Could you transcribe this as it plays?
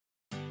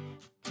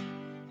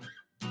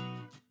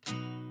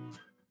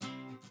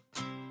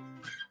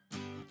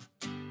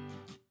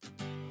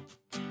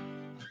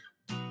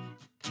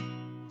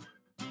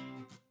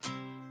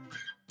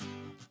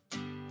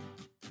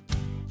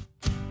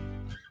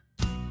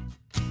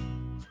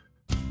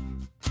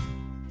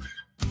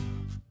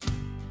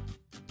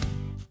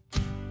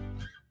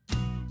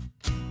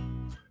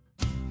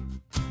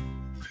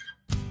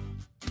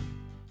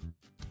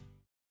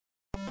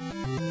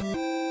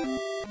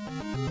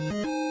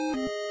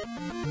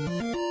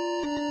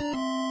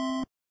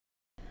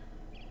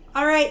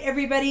Alright,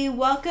 everybody,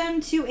 welcome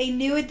to a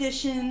new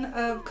edition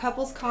of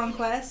Couples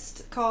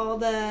Conquest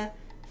called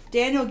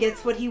Daniel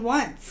Gets What He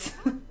Wants.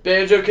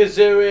 Banjo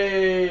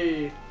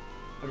Kazooie!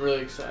 I'm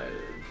really excited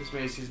because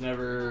Macy's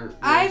never. Really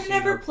I've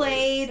never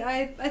played.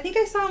 I think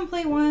I saw him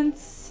play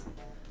once.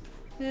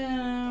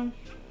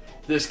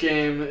 This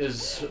game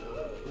is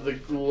the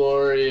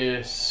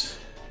glorious,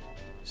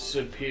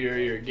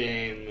 superior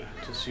game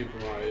to Super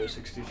Mario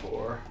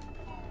 64.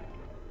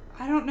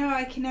 I don't know.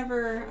 I can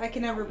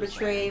never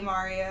betray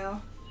Mario.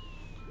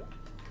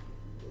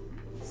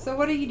 So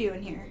what are you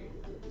doing here?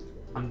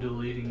 I'm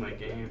deleting my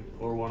game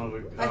or one of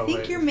the. I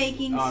think you're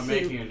making soup. I'm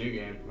making a new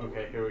game.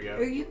 Okay, here we go.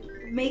 Are you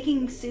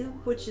making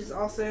soup, which is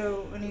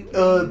also a new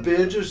game?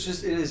 Banjo's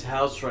just in his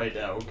house right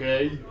now.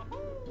 Okay.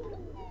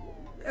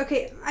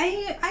 Okay,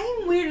 I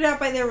am weirded out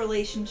by their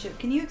relationship.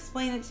 Can you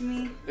explain it to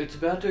me? It's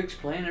about to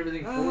explain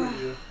everything for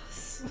you.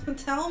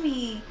 Tell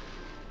me.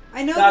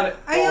 I know.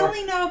 I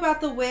only know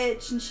about the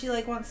witch, and she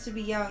wants to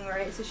be young,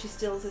 right? So she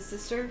steals his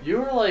sister.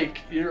 You're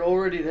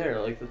already there.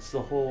 Like that's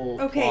the whole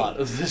plot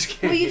of this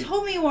game. Well, you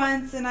told me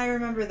once, and I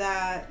remember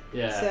that.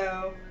 Yeah.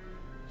 So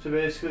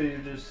basically, you're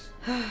just.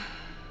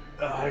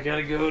 I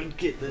gotta go and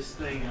get this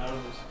thing out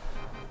of this.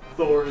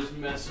 Thor is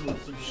messing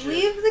with some shit.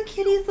 Leave the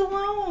kitties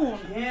alone.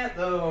 Can't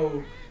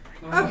though.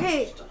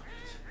 Okay.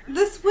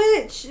 This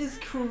witch is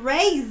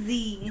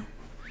crazy.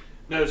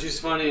 No, she's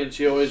funny and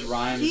she always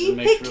rhymes. She and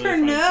makes picked really her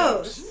fun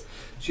nose. Jokes.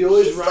 She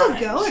always She's rhymes.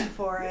 still going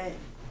for it.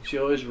 She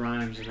always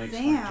rhymes and makes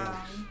fun jokes.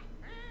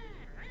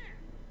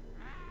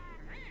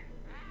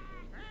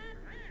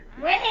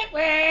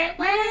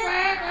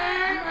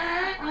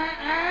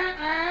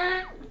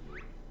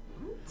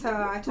 That's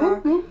how I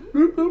talk.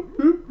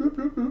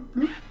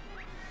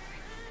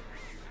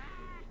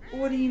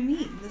 What do you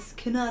mean? This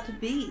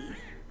cannot be.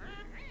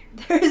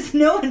 There is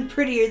no one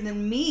prettier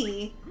than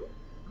me.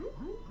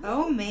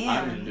 Oh man.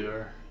 I'm into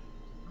her.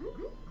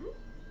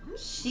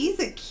 She's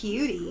a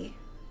cutie.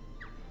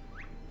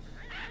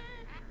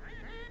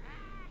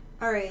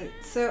 Alright,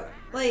 so,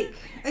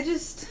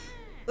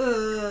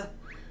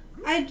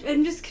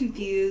 I'm just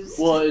confused.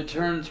 Well, it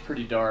turns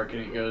pretty dark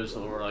and it goes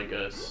over like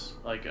a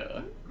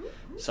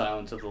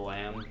Silence of the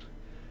Lamb,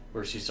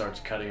 where she starts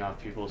cutting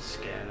off people's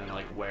skin and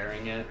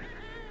wearing it.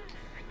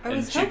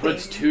 And she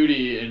puts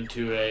Tootie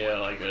into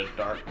a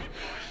dark.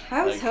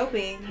 I was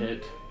hoping.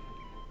 Pit.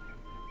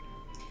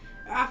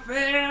 I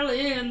fell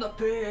in the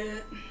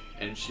pit.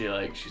 And she's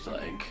like.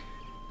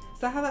 Is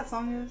that how that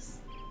song goes?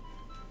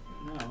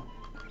 No.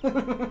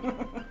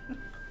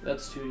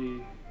 That's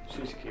Tootie.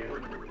 She's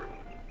cute.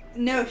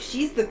 No,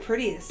 she's the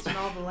prettiest in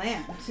all the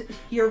land.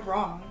 You're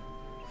wrong.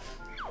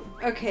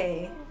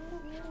 Okay.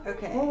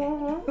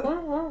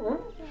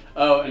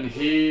 Oh, and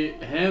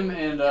him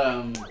and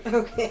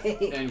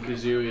Okay. and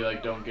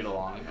Kazooie don't get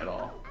along at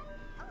all.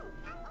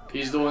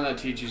 He's the one that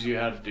teaches you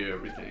how to do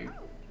everything.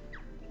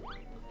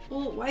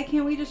 Well, why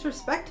can't we just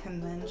respect him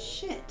then?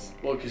 Shit.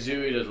 Well,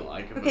 Kazooie doesn't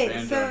like him. Okay, but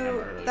Banjo so and him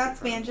are really that's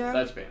good friends. Banjo?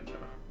 That's Banjo.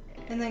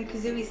 And then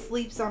Kazooie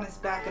sleeps on his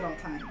back at all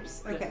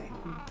times. Okay.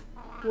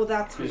 Well,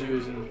 that's weird.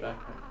 Kazooie's in his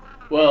backpack.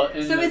 Well,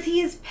 so is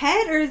he his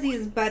pet or is he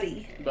his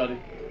buddy? Buddy.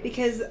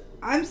 Because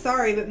I'm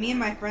sorry, but me and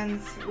my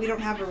friends, we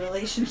don't have a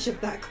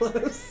relationship that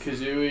close.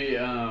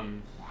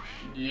 Kazooie,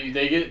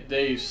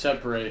 they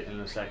separate in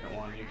the second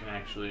one. You can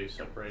actually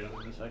separate them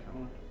in the second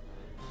one.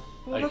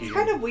 Well, that's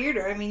kind of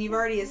weirder. I mean, you've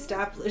already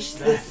established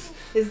this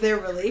is their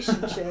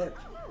relationship.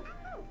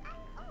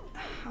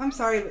 I'm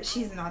sorry, but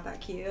she's not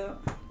that cute.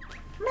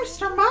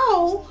 Mr.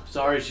 Mole!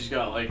 Sorry, she's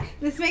got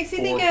This makes me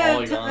think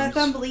of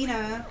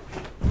Thumbelina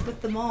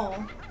with the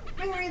mole.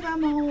 Mary the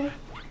mole.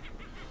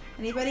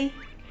 Anybody?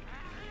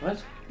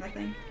 What?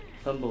 Nothing.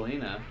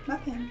 Thumbelina?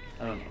 Nothing.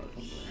 I don't know what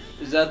Thumbelina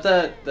is. Is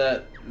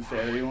that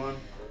fairy one?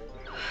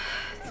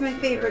 It's my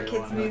favorite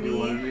kids movie. You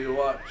wanted me to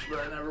watch, but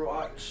I never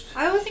watched.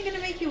 I wasn't going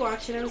to make you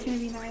watch it. I was going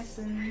to be nice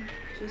and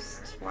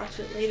just watch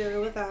it later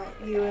without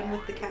you and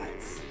with the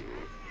cats.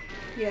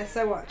 Yes,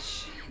 I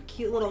watch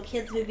cute little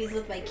kids movies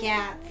with my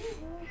cats.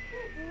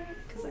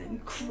 Because I'm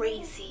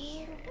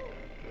crazy.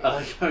 I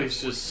like how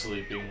he's just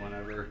sleeping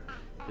whenever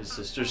his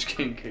sister's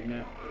getting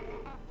kidnapped.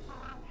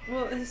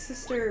 Well, his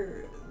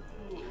sister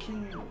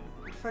can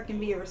fucking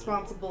be a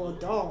responsible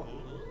adult.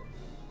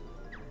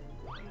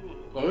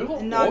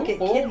 And not get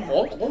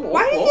kidnapped.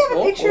 Why does he have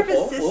a picture of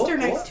his sister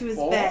next to his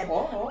bed?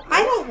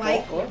 I don't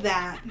like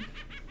that.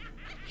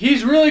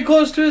 He's really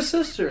close to his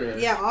sister.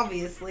 Yeah,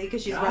 obviously,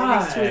 because she's right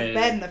next to his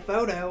bed in the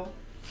photo.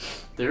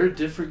 They're a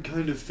different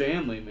kind of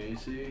family,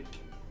 Macy.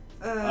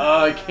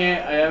 I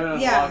haven't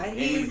unlocked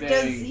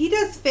anything. He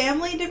does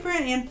family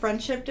different and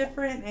friendship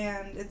different,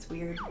 and it's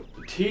weird.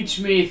 Teach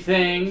me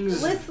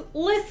things.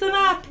 Listen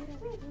up.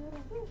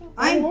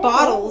 I'm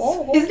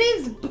Bottles. His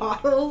name's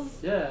Bottles.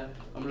 Yeah.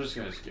 I'm just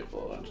gonna skip a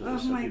bunch of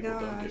this so people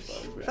don't get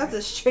bugged. That's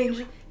a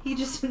strange. He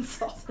just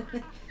insulted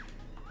him.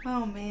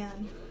 Oh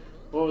man.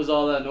 What was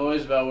all that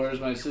noise about? Where's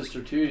my sister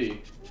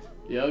Tootie?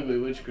 The ugly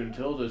witch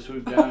Gruntilda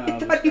swooped down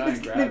out of the sky and grabbed her. I thought he was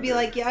gonna be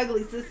like, your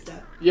ugly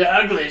sister. Your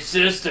ugly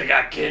sister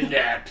got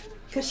kidnapped.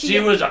 She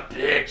was a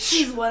bitch.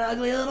 She's one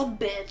ugly little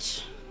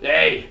bitch.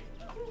 Hey,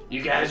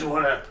 You guys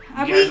wanna?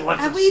 Have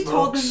we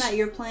told them that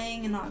you're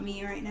playing and not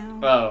me right now?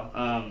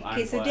 Oh,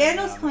 okay, so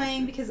Daniel's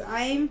playing because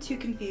I'm too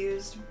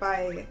confused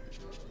by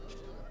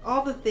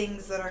all the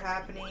things that are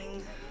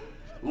happening.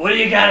 What do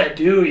you gotta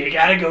do? You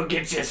gotta go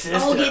get your sister.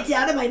 Oh, get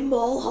down to my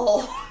mole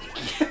hole.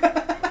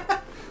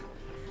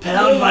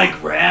 Pound my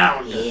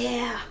ground.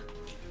 Yeah.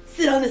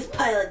 Sit on this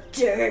pile of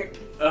dirt.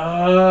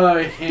 Oh,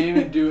 I can't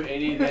even do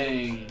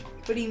anything.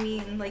 What do you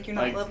mean? Like you're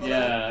not leveled up?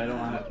 Yeah, I don't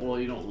have. Well,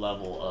 you don't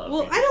level up.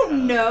 Well, I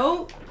don't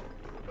know.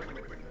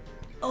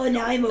 Oh,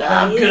 now I'm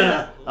over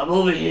here. I'm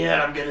over here.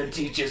 I'm gonna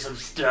teach you some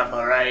stuff.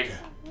 All right.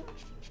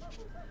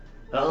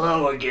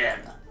 Hello again.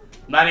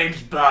 My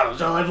name's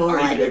Bottles. I've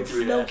already been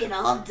smoking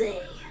all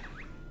day.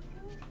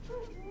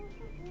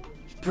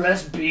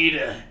 Press B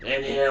to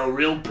inhale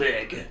real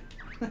big.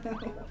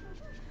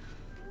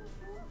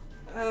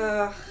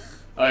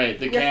 Alright,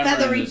 the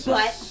camera in this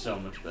is so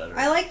much better.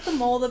 I like the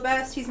mole the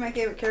best. He's my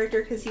favorite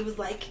character because he was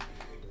like,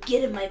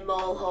 get in my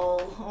mole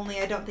hole. Only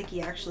I don't think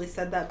he actually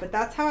said that, but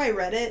that's how I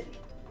read it.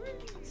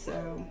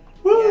 So,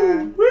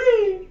 yeah.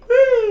 Woo,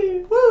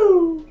 woo,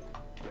 woo.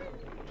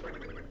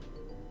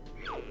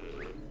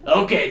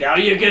 Okay, now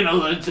you're gonna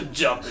learn some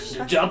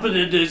jumping. Jumping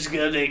in this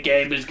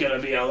game is gonna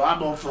be a lot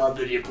more fun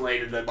than you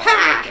played in the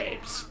Mario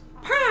games.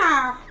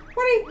 Pa!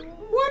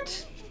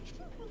 What?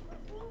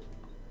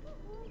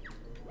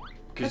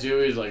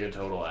 Kazooie's like a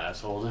total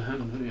asshole to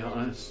him, to be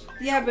honest.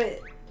 Yeah,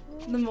 but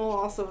the mole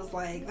also was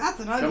like, that's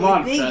an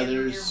ugly thing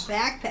feathers. in your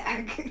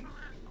backpack.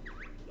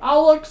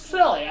 I'll look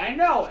silly, I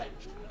know it.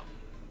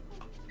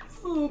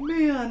 Oh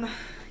man.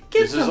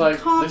 Get some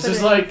confidence. This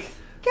is like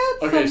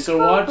okay, so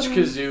watch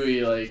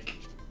Kazooie like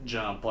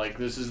jump. Like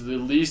this is the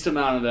least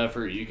amount of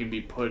effort you can be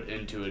put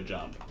into a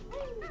jump.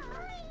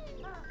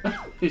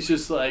 He's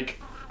just like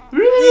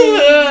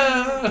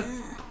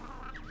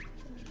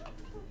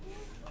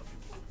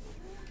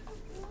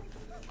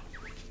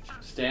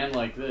stand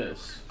like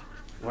this,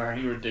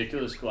 wearing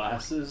ridiculous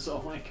glasses.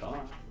 Oh my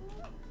god.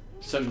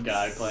 Some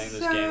guy playing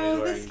this game is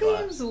wearing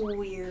glasses. This game's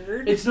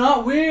weird. It's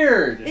not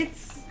weird.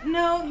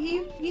 No,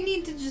 you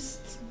need to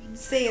just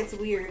say it's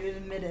weird and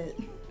admit it.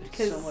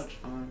 It's so much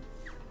fun.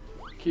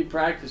 Keep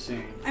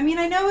practicing. I mean,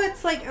 I know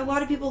it's like a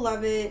lot of people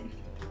love it.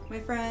 My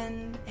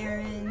friend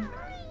Erin,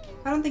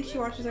 I don't think she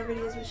watches our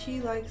videos, but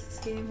she likes this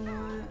game a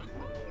lot.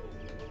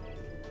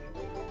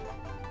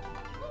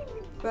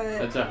 But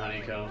that's a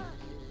honeycomb.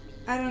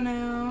 I don't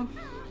know.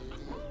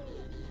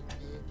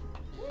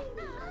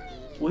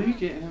 Will you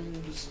get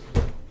him? Just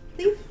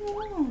leave him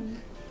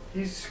alone.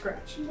 He's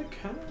scratching the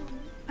couch.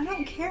 I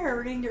don't care.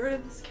 We're gonna get rid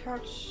of this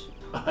couch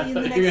in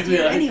the the next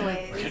year, like,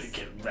 anyways. We're gonna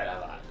get rid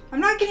of that. I'm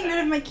not getting rid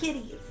of my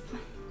kitties.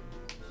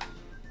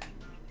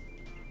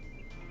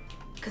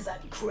 Cause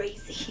I'm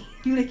crazy.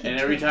 And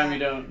every time you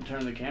don't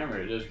turn the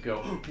camera, it just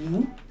go.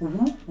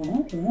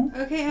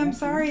 Okay, I'm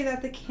sorry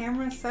that the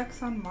camera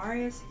sucks on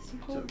Mario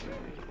 64. It's okay.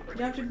 You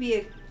don't have to be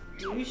a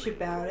douche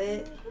about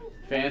it.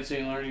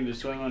 Fancy learning to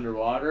swim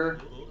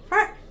underwater?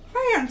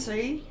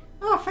 Fancy?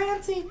 Oh,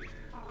 fancy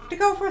to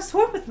go for a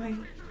swim with me.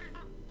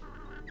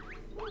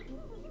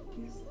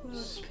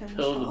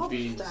 Spill the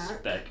beans,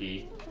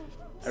 Specky.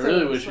 I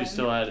really wish we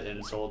still had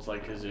insults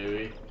like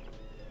Kazooie.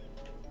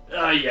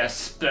 Ah,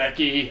 yes,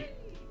 Specky.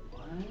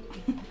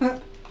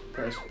 What?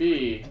 Press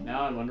B.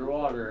 Now I'm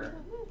underwater.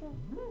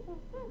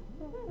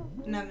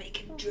 Now make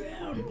him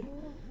drown.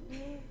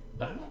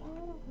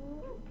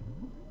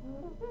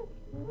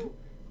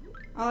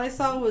 All I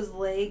saw was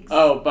legs.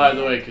 Oh, by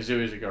the way,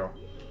 Kazooie's a girl.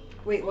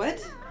 Wait,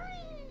 what?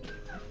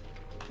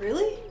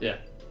 Really? Yeah.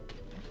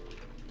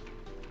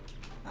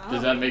 Oh.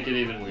 Does that make it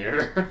even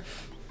weirder?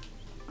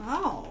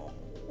 Oh.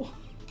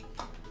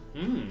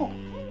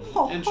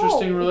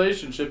 Interesting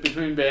relationship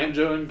between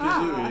Banjo and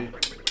Kazooie.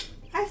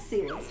 I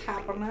see what's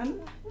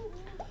happening.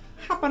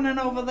 Happening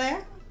over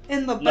there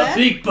in the bed.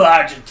 The big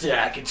barge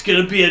attack. It's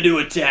gonna be a new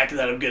attack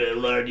that I'm gonna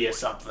learn you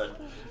something.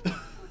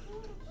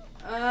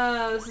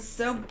 This is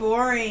so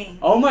boring.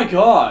 Oh my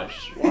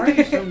gosh. Why are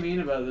you so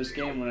mean about this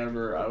game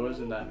whenever I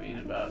wasn't that mean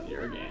about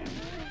your game?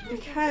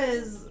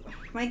 Because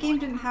my game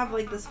didn't have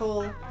like this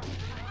whole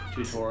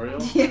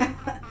tutorial? Yeah.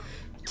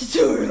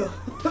 Tutorial.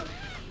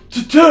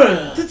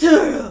 Tutorial.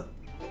 Tutorial.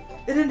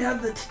 It didn't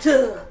have the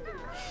tutorial.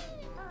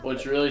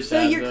 What's really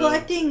sad, so you're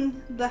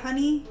collecting the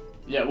honey?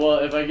 Yeah, well,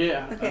 if I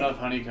get enough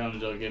honeycombs,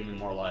 it'll give me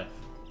more life.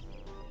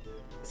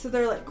 So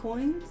they're like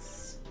coins?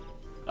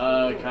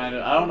 Kind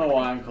of. I don't know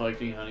why I'm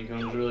collecting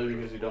honeycombs, really,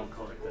 because you don't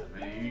collect that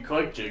many. You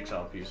collect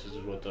jigsaw pieces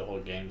is what the whole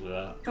game's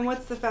about. And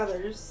what's the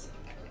feathers?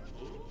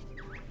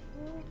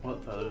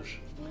 What feathers?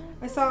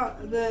 I saw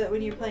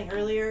when you were playing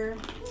earlier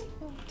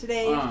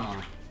today.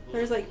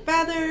 There's like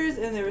feathers,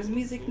 and there was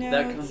music notes.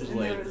 That comes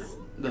later.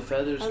 The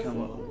feathers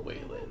come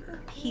way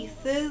later.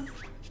 Pieces.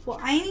 Well,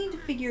 I need to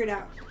figure it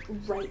out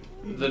right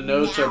now. The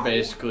notes are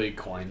basically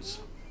coins.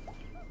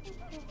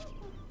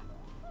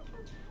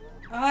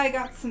 Oh, I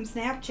got some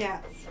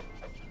Snapchats.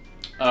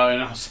 Oh,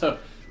 and also,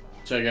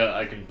 check out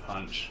I Can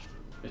Punch.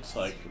 It's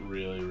like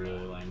really,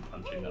 really lame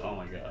punching. Oh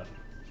my god.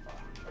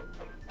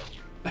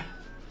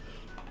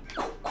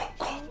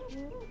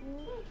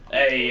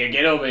 Hey, Hey,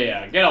 get over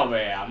here. Get over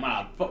here. I'm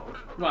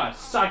gonna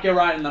suck you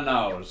right in the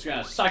nose.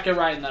 Gonna suck you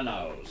right in the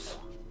nose.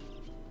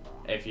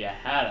 If you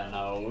had a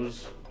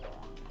nose.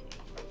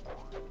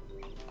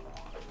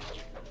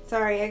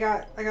 Sorry, I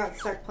got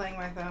stuck playing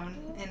my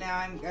phone, and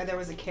now there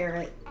was a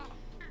carrot,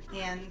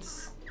 and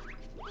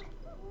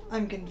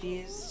I'm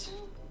confused.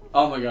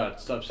 Oh my god,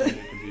 stop saying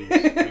you're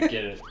confused. We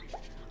get it.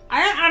 I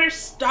don't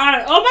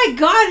understand. Oh my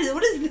god,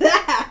 what is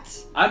that?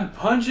 I'm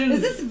punching. Is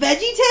this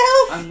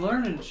VeggieTales? I'm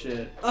learning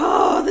shit.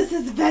 Oh, this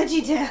is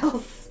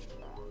VeggieTales.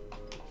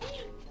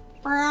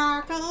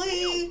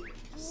 Broccoli,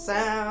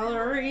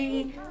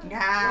 celery,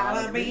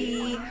 gotta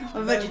be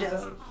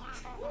VeggieTales.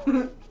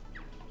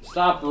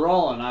 Stop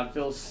rolling, I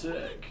feel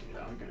sick. I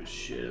don't give a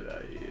shit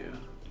about you.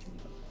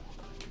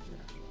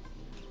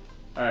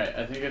 Alright,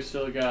 I think I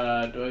still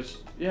got...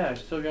 Yeah, I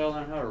still gotta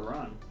learn how to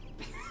run.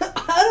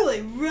 How do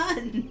I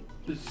run?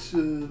 It's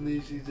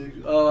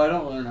amazing. Oh, I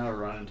don't learn how to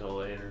run until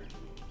later.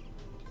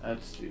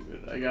 That's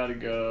stupid. I gotta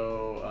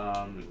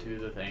go to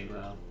the thing,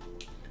 though.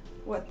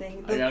 What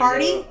thing? I The gotta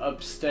party? Go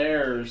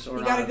upstairs or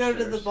You not gotta go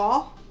upstairs. to the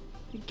ball?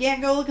 You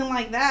can't go looking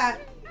like that.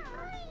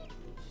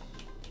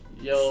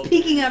 Yo.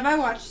 Speaking of, I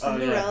watched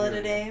Cinderella yeah,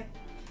 today.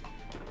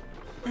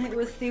 And it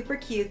was super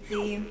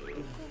cutesy.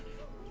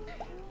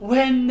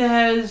 When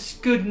there's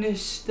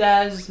goodness,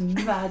 there's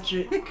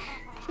magic.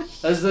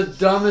 That's the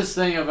dumbest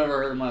thing I've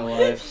ever heard in my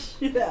life.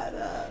 Shut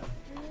up.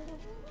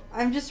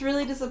 I'm just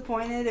really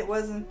disappointed it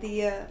wasn't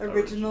the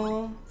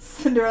original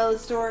Cinderella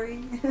story.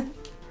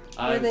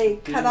 Where they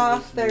cut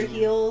off their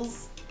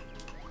heels.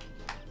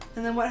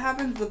 And then what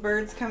happens? The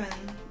birds come and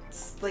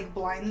like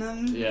blind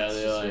them. Yeah, it's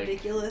they just like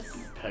ridiculous.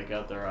 peck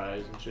out their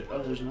eyes and shit.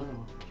 Oh, there's another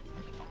one.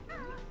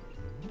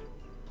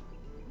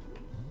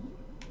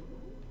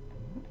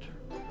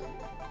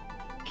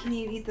 Can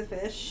you eat the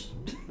fish?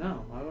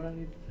 No, why would I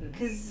need the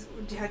fish?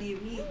 Because how do you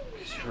eat?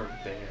 Because you're a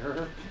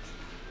bear.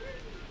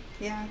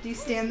 Yeah, do you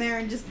stand there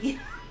and just eat?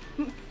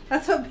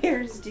 That's what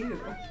bears do.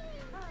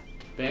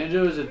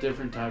 Banjo is a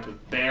different type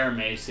of bear,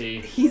 Macy.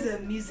 He's a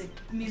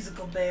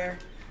musical bear.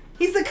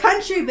 He's a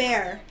country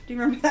bear. Do you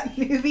remember that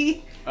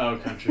movie? Oh,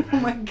 country bear. Oh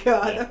my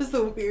god, Yeah. that was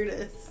the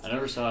weirdest. I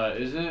never saw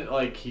it. Isn't it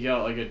like he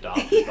got like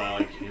adopted by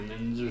like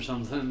humans or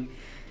something?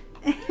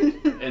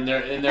 And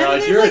they're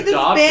like, you're like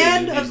adopted. This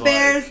band and he's of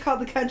bears like,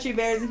 called the Country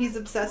Bears, and he's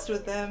obsessed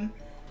with them.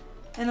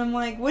 And I'm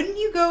like, wouldn't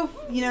you go,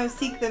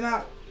 seek them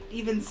out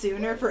even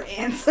sooner for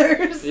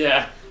answers?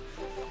 yeah.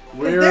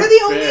 Because they're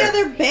the only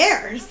other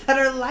bears that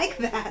are like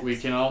that. We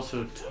can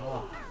also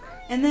talk.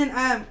 And then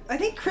I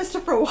think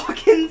Christopher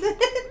Walken's in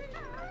it.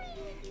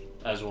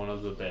 As one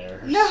of the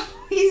bears. No,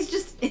 he's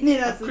just in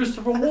it as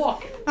Christopher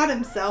Walken. Not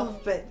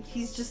himself, but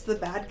he's just the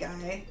bad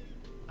guy.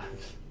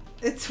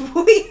 It's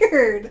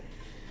weird.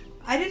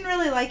 I didn't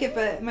really like it,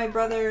 but my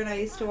brother and I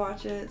used to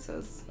watch it, so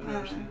it's, I've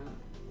never seen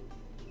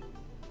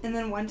And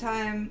then one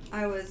time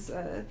I was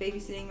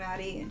babysitting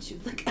Maddie, and she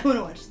was like, I want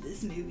to watch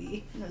this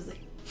movie. And I was like,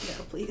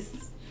 no,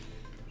 please.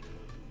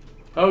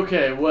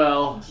 Okay,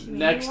 well, She made me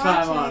next watch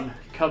time it. on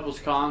Couples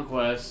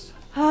Conquest,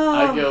 Oh.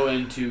 I go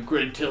into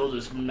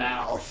Gruntilda's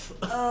mouth.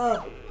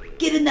 Oh,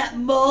 get in that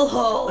mole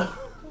hole.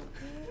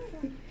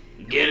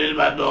 Get in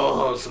my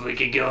hole so we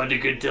can go into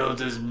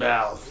Gruntilda's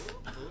mouth.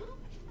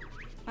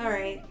 All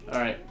right.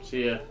 Alright,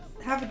 see ya.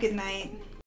 Have a good night.